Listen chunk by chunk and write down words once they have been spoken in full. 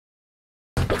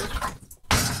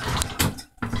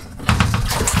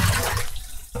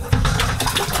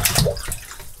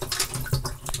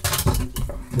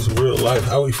real life.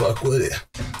 How we fuck with it.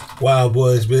 Wild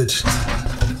boys, bitch.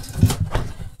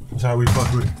 That's how we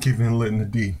fuck with it. Keeping it lit in the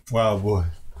D. Wild boys.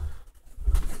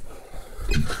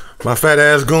 My fat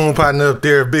ass goon partner up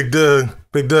there, Big Doug.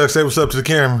 Big Doug, say what's up to the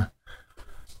camera.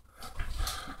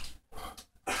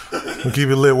 We keep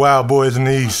it lit, wild boys in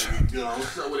the East.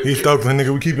 East Oakland,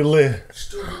 nigga, we keep it lit.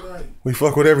 We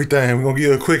fuck with everything. We're gonna give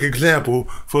you a quick example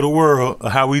for the world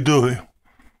of how we do it.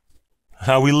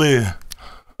 How we live.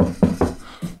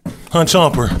 Hunt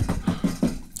Chomper.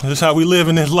 This is how we live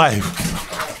in this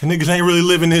life. And niggas ain't really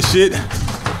living this shit.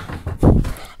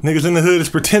 Niggas in the hood is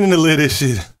pretending to live this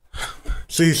shit.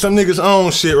 See, some niggas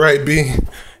own shit, right, B?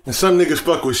 And some niggas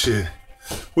fuck with shit.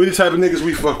 We the type of niggas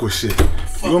we fuck with shit.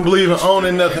 You don't believe in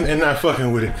owning nothing and not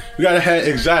fucking with it. You gotta have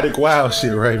exotic wild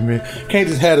shit, right, man? Can't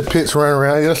just have the pits running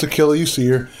around. Yeah, that's a killer, you see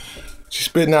her. She's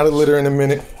spitting out a litter in a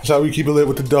minute. That's how we keep it lit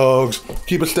with the dogs.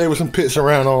 Keep it stay with some pits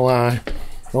around online.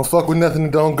 Don't fuck with nothing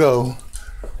that don't go.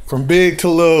 From big to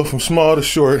little, from small to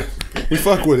short. We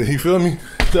fuck with it, you feel me?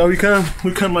 So we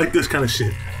come like this kind of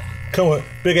shit. Come with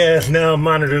big ass now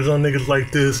monitors on niggas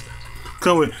like this.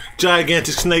 Come with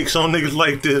gigantic snakes on niggas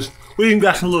like this. We even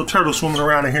got some little turtles swimming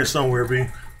around in here somewhere, B.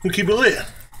 We keep it lit.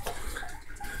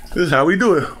 This is how we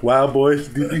do it. Wild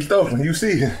boys, East Oakland, you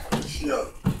see it.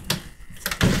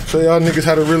 Show y'all niggas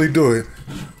how to really do it.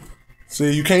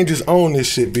 See, you can't just own this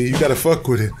shit, B. You gotta fuck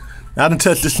with it. I done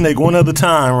touched the snake one other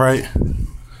time, right?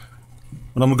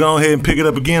 But I'm gonna go ahead and pick it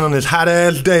up again on this hot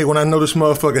ass day when I know this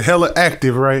motherfucker hella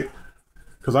active, right?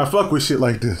 Cause I fuck with shit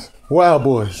like this. Wild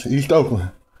boys, East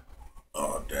Oakland.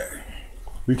 All day.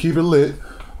 We keep it lit.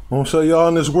 I'm gonna show y'all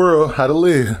in this world how to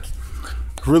live.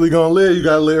 If you're really gonna live, you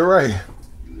gotta live right.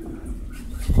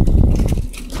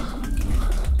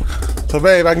 So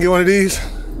babe, I can get one of these?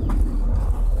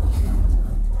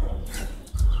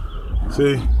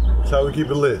 See, that's how we keep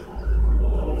it lit.